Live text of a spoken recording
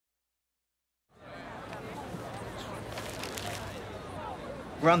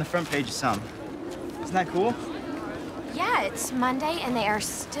We're on the front page of some. Isn't that cool? Yeah, it's Monday and they are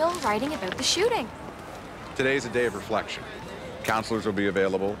still writing about the shooting. Today's a day of reflection. Counselors will be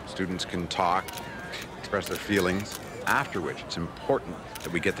available. Students can talk, express their feelings, after which it's important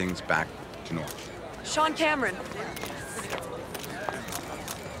that we get things back to normal. Sean Cameron.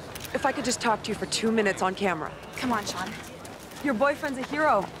 If I could just talk to you for 2 minutes on camera. Come on, Sean. Your boyfriend's a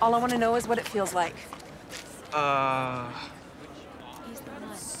hero. All I want to know is what it feels like.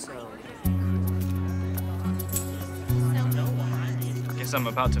 Guess I'm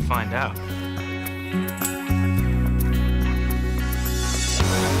about to find out.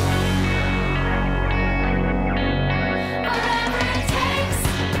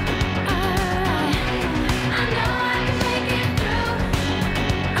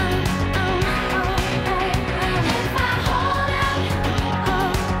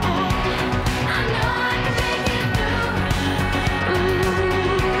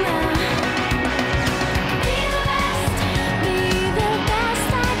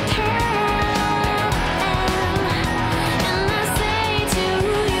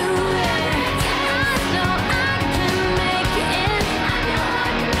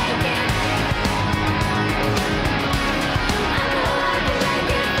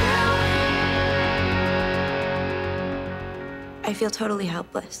 I feel totally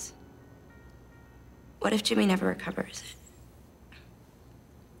helpless. What if Jimmy never recovers?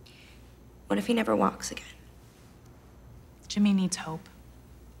 What if he never walks again? Jimmy needs hope.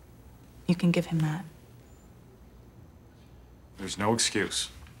 You can give him that. There's no excuse.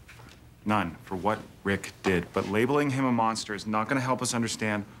 None for what Rick did, but labeling him a monster is not gonna help us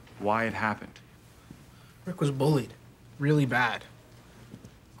understand why it happened. Rick was bullied. Really bad.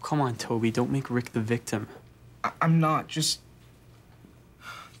 Come on, Toby, don't make Rick the victim. I'm not, just...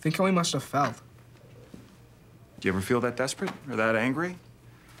 think how he must have felt. Do you ever feel that desperate or that angry?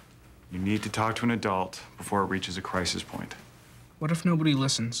 You need to talk to an adult before it reaches a crisis point. What if nobody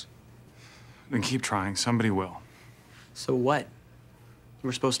listens? Then keep trying, somebody will. So what?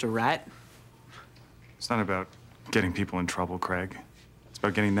 We're supposed to rat? It's not about getting people in trouble, Craig. It's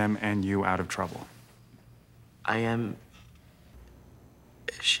about getting them and you out of trouble. I am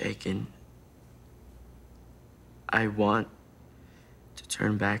shaken. I want to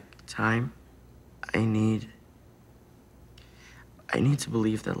turn back time. I need to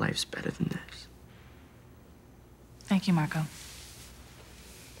believe that life's better than this. Thank you, Marco.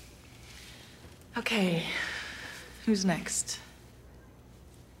 Okay, who's next?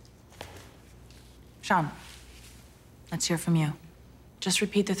 Sean, let's hear from you. Just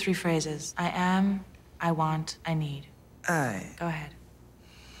repeat the 3 phrases. I am, I want, I need. Go ahead.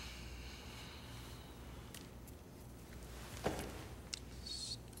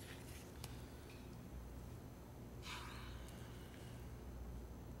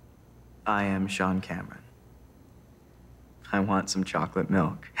 I am Sean Cameron. I want some chocolate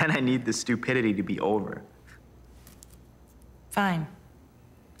milk, and I need the stupidity to be over. Fine.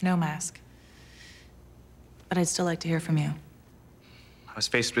 No mask. But I'd still like to hear from you. I was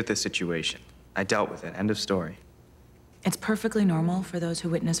faced with this situation. I dealt with it. End of story. It's perfectly normal for those who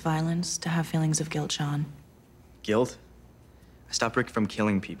witness violence to have feelings of guilt, Sean. Guilt? I stopped Rick from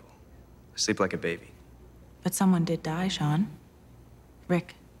killing people. I sleep like a baby. But someone did die, Sean.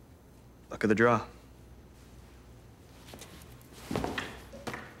 Rick. Luck of the draw.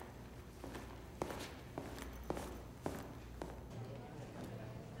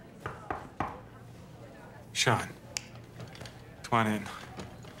 Sean, come on in.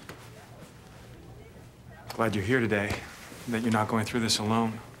 Glad you're here today, and that you're not going through this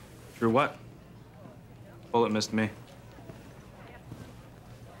alone. Through what? Bullet missed me.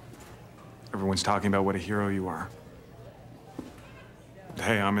 Everyone's talking about what a hero you are.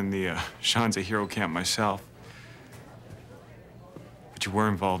 Hey, I'm in the Sean's a hero camp myself. But you were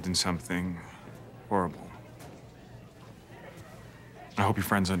involved in something horrible. I hope your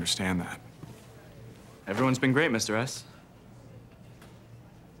friends understand that. Everyone's been great, Mr. S.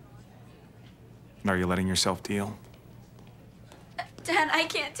 And are you letting yourself deal? Dad, I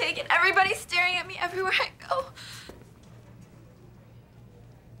can't take it. Everybody's staring at me everywhere I go.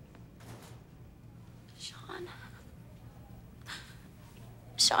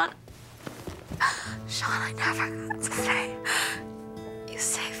 Sean. Sean, I never got to say, you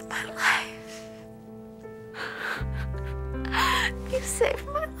saved my life. You saved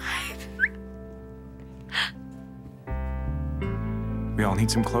my life. We all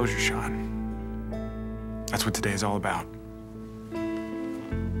need some closure, Sean. That's what today is all about.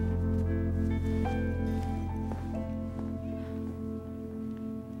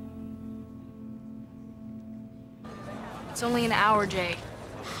 It's only an hour, Jay.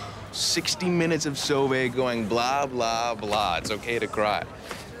 60 minutes of Sauvé going blah, blah, blah. It's okay to cry.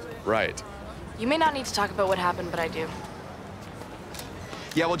 Right. You may not need to talk about what happened, but I do.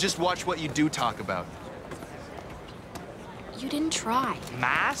 Yeah, well, just watch what you do talk about. You didn't try.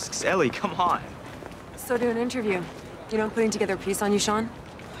 Masks? Ellie, come on. So do an interview. You know, putting together a piece on you, Sean?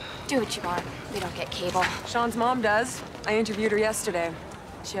 Do what you want. We don't get cable. Sean's mom does. I interviewed her yesterday.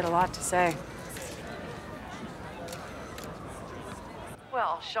 She had a lot to say.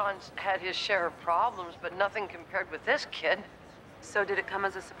 Well, Sean's had his share of problems, but nothing compared with this kid. So did it come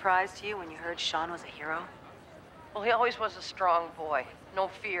as a surprise to you when you heard Sean was a hero? Well, he always was a strong boy, no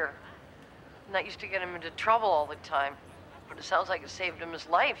fear. And that used to get him into trouble all the time. But it sounds like it saved him his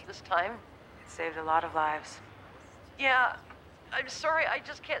life this time. It saved a lot of lives. Yeah, I'm sorry, I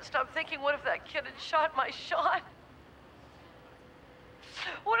just can't stop thinking, what if that kid had shot my Sean?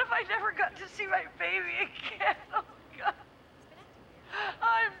 What if I never got to see my baby again? Oh, God.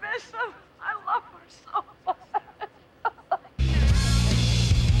 I miss him. I love him so much.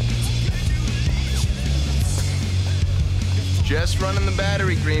 Just running the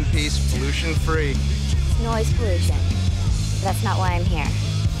battery, Greenpeace. Pollution-free. It's noise pollution. But that's not why I'm here.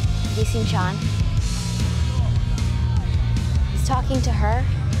 Have you seen Sean? He's talking to her.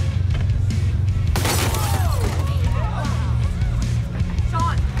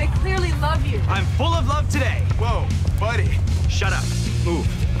 Sean, they clearly love you. I'm full of love today. Whoa, buddy. Shut up. Move.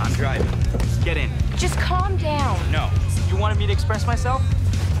 I'm driving. Get in. Just calm down. No. You wanted me to express myself?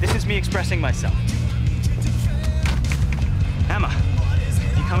 This is me expressing myself. Emma,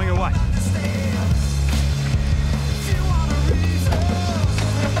 you coming or what?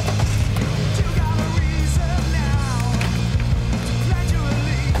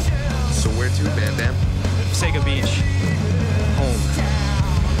 So where to, Bam Bam? Wasaga Beach. Home.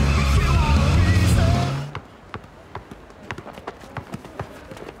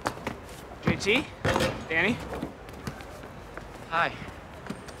 JT? Danny? Hi.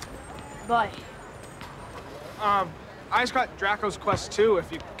 Bye. I just got Draco's Quest 2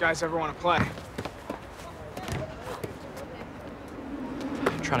 if you guys ever want to play.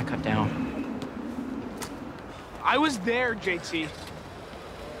 I'm trying to cut down. I was there, JT.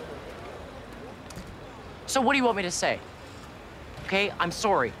 So what do you want me to say? Okay, I'm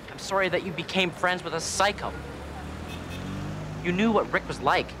sorry. I'm sorry that you became friends with a psycho. You knew what Rick was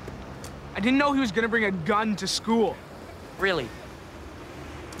like. I didn't know he was gonna bring a gun to school. Really.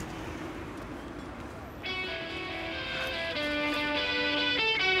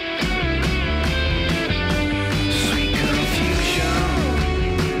 Sweet confusion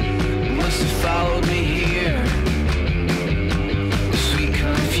must have followed me here. Sweet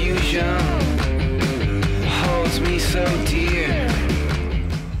confusion holds me so dear.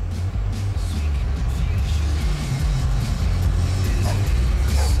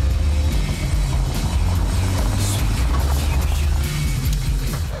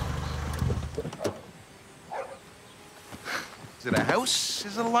 Is it a house?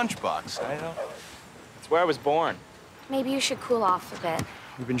 Is it a lunchbox? I don't know. It's where I was born. Maybe you should cool off a bit.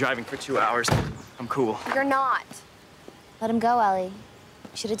 We've been driving for 2 hours. I'm cool. You're not. Let him go, Ellie.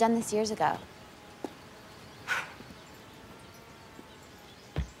 You should have done this years ago.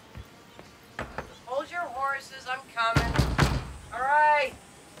 Hold your horses, I'm coming. All right.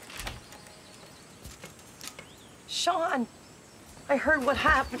 Sean, I heard what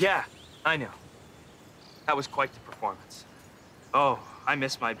happened. Yeah, I know. That was quite the performance. Oh, I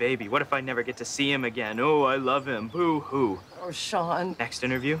miss my baby. What if I never get to see him again? Oh, I love him. Boo-hoo. Oh, Sean. Next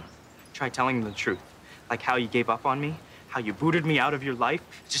interview, try telling them the truth. Like how you gave up on me, how you booted me out of your life.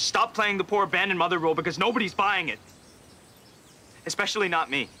 Just stop playing the poor abandoned mother role because nobody's buying it. Especially not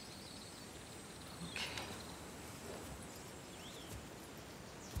me.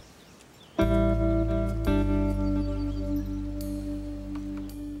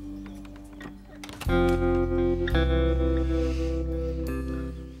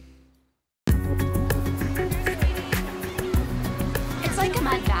 It's like a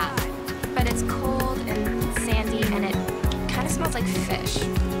mud bath, but it's cold and sandy, and it kind of smells like fish.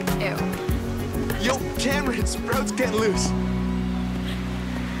 Ew. Yo, Cameron, Sprout's getting loose.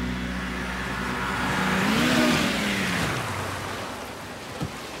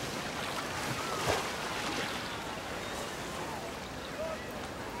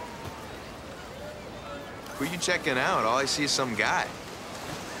 Who you checking out? All I see is some guy.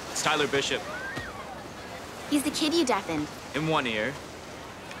 It's Tyler Bishop. He's the kid you deafened. In one ear.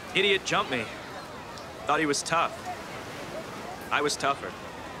 Idiot jumped me. Thought he was tough. I was tougher.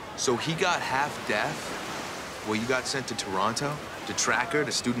 So he got half deaf? Well, you got sent to Toronto? To tracker,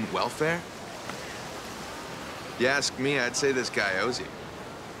 to student welfare? You ask me, I'd say this guy owes you.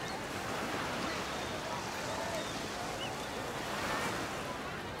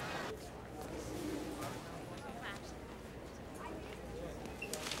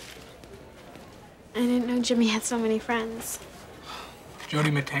 I didn't know Jimmy had so many friends.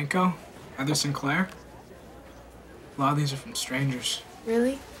 Jody Matenko, Heather Sinclair. A lot of these are from strangers.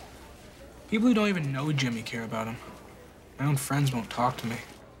 Really? People who don't even know Jimmy care about him. My own friends won't talk to me.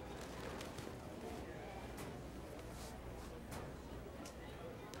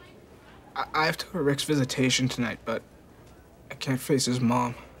 I have to go to Rick's visitation tonight, but I can't face his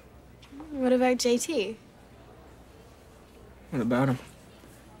mom. What about JT? What about him?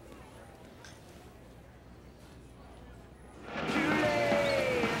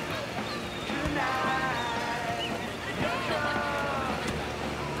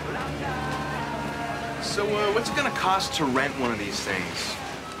 So, what's it gonna cost to rent one of these things?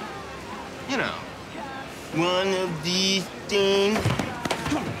 You know. One of these things.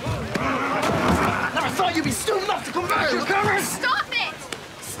 Never thought you'd be stupid enough to come back, you covers! Stop it!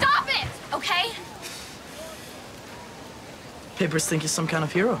 Stop it, okay? Papers think you're some kind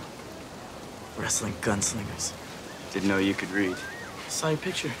of hero. Wrestling gunslingers. Didn't know you could read. Saw your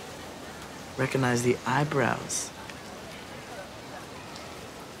picture. Recognize the eyebrows.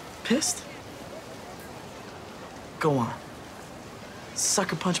 Pissed? Go on.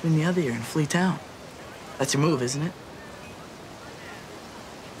 Sucker punch me in the other ear and flee town. That's your move, isn't it?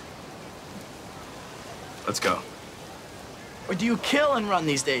 Let's go. Or do you kill and run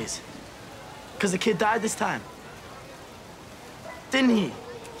these days? Because the kid died this time. Didn't he?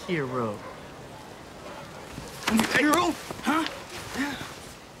 Hero. Hero? Huh?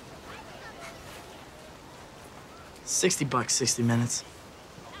 $60, 60 minutes.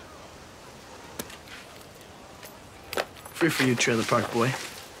 Free for you, trailer park boy.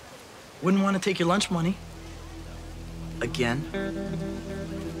 Wouldn't want to take your lunch money. Again.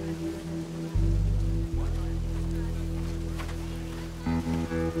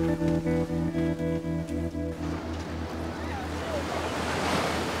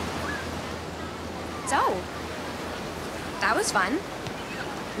 So, that was fun.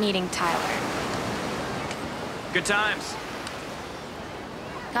 Meeting Tyler. Good times.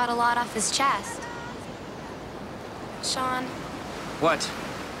 Got a lot off his chest. Sean, What?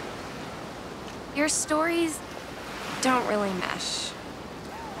 your stories don't really mesh.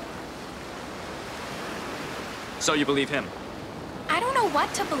 So you believe him? I don't know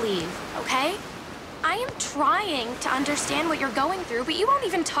what to believe, okay? I am trying to understand what you're going through, but you won't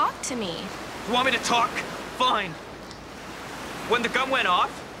even talk to me. You want me to talk? Fine. When the gun went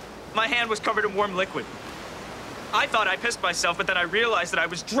off, my hand was covered in warm liquid. I thought I pissed myself, but then I realized that I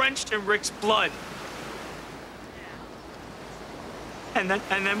was drenched in Rick's blood. And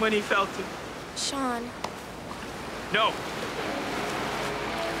then when he felt it... Sean. No.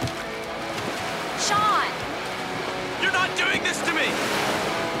 Sean! You're not doing this to me!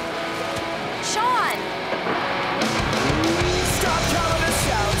 Sean! Stop calling us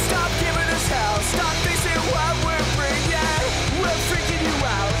out, stop giving us hell, stop facing what we're bringing. We're freaking you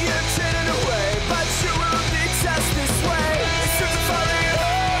out, you're turning away, but you will be just this way. It's just falling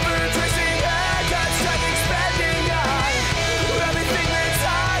over, twisting head, got stuck expanding on. Everything that's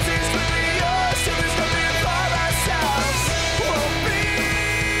ours is quickly yours, so there's nothing for ourselves. We'll be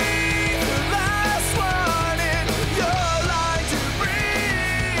the last one in your line to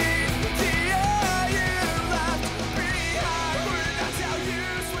breathe. The air you left behind. We're not so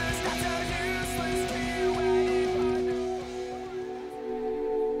useless, not so useless to anybody.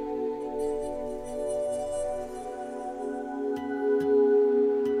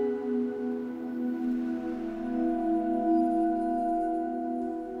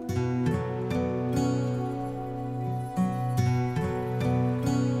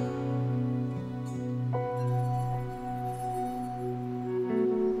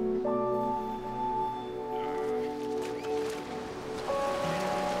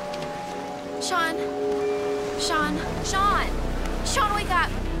 Sean. Sean. Sean! Sean, wake up!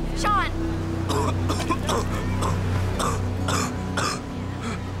 Sean!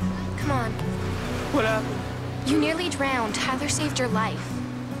 Come on. What happened? You nearly drowned. Tyler saved your life.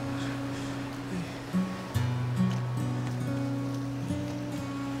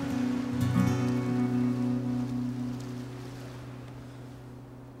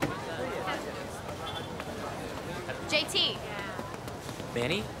 JT.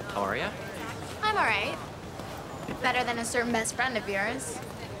 Manny, how are ya? I'm all right. Better than a certain best friend of yours.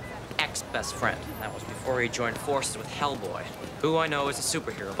 Ex-best friend. That was before he joined forces with Hellboy, who I know is a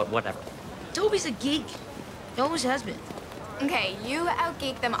superhero, but whatever. Toby's a geek. He always has been. Okay, you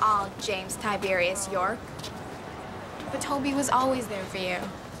outgeek them all, James Tiberius York. But Toby was always there for you.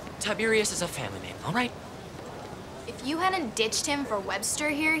 Tiberius is a family name, all right? If you hadn't ditched him for Webster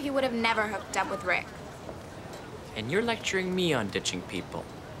here, he would have never hooked up with Rick. And you're lecturing me on ditching people.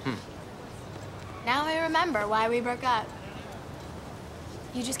 Now I remember why we broke up.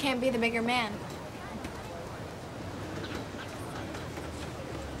 You just can't be the bigger man.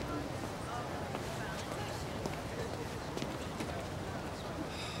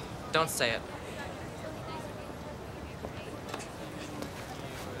 Don't say it.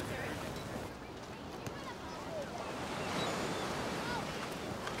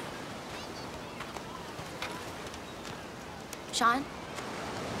 Sean?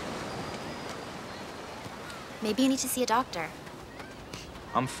 Maybe you need to see a doctor.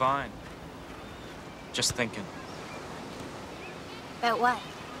 I'm fine. Just thinking. About what?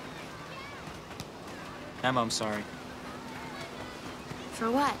 Emma, I'm sorry.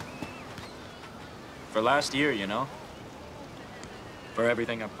 For what? For last year, you know? For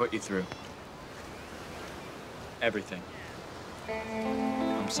everything I put you through. Everything.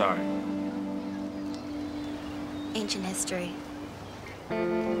 I'm sorry. Ancient history.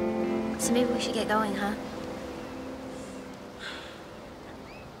 So maybe we should get going, huh?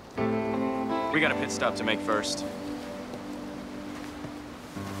 We got a pit stop to make first.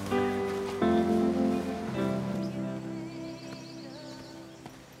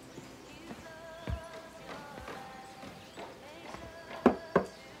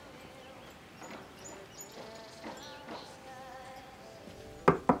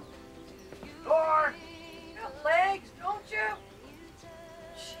 Door! You got legs, don't you?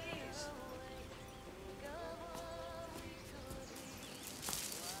 Jeez.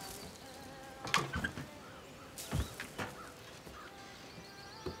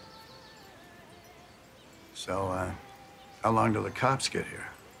 So, how long till the cops get here?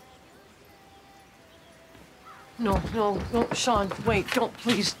 No, Sean, wait, don't,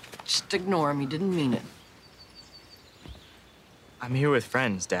 please. Just ignore him. He didn't mean it. I'm here with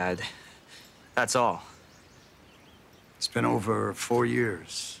friends, Dad. That's all. It's been over 4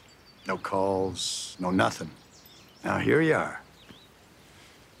 years. No calls, no nothing. Now, here you are.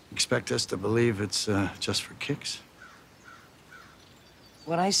 Expect us to believe it's just for kicks?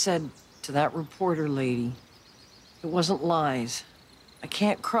 What I said to that reporter lady, it wasn't lies. I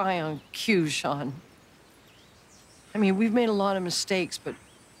can't cry on cue, Sean. I mean, we've made a lot of mistakes, but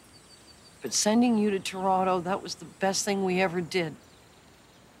sending you to Toronto, that was the best thing we ever did.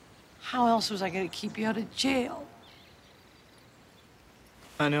 How else was I gonna keep you out of jail?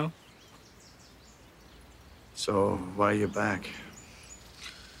 I know. So, why are you back?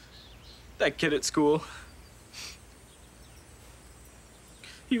 That kid at school.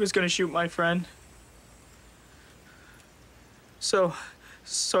 He was gonna shoot my friend. So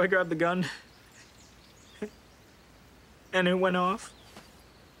I grabbed the gun. And it went off.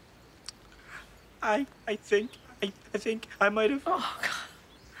 I think I might have. Oh, God.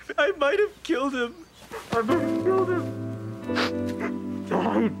 I might have killed him. I might have killed him.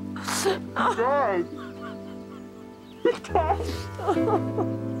 Died. Died. He died.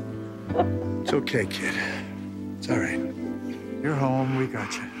 It's okay, kid. It's all right. You're home. We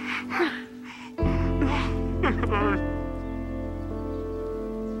got you.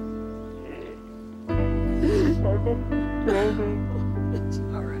 It's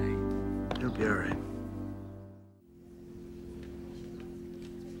all right. You'll be all right.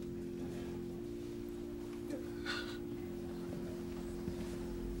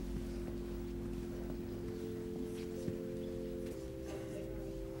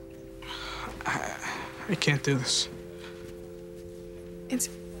 I can't do this.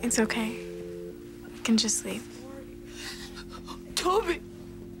 It's okay. We can just leave. Toby!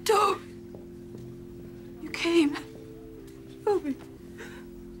 Toby! You came. Toby.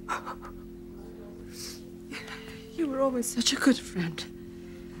 You were always such a good friend.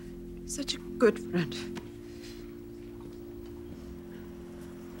 Such a good friend.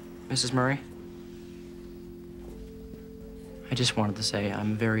 Mrs. Murray? I just wanted to say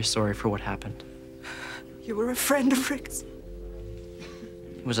I'm very sorry for what happened. You were a friend of Rick's.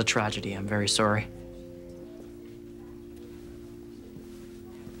 It was a tragedy. I'm very sorry.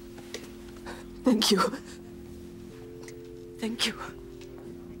 Thank you. Thank you.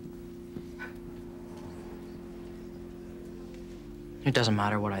 It doesn't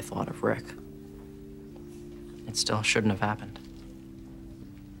matter what I thought of Rick. It still shouldn't have happened.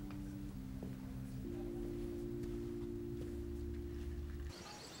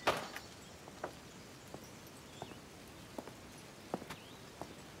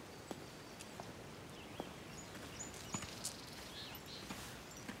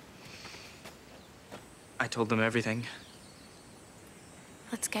 I told them everything.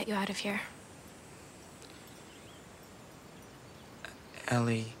 Let's get you out of here.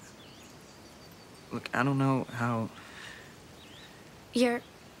 Ellie, look, I don't know how... You're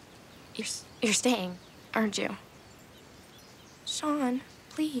You're staying, aren't you? Sean,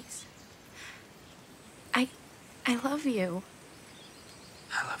 please. I love you.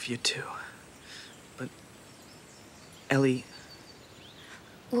 I love you too. But, Ellie...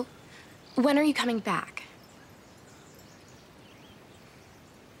 Well, when are you coming back?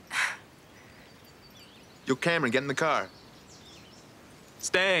 Yo, Cameron, get in the car.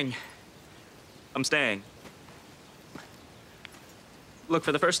 Staying. I'm staying. Look,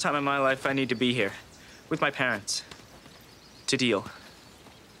 for the first time in my life, I need to be here. With my parents. To deal.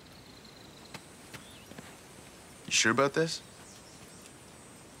 You sure about this?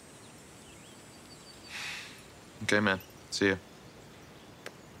 Okay, man. See ya.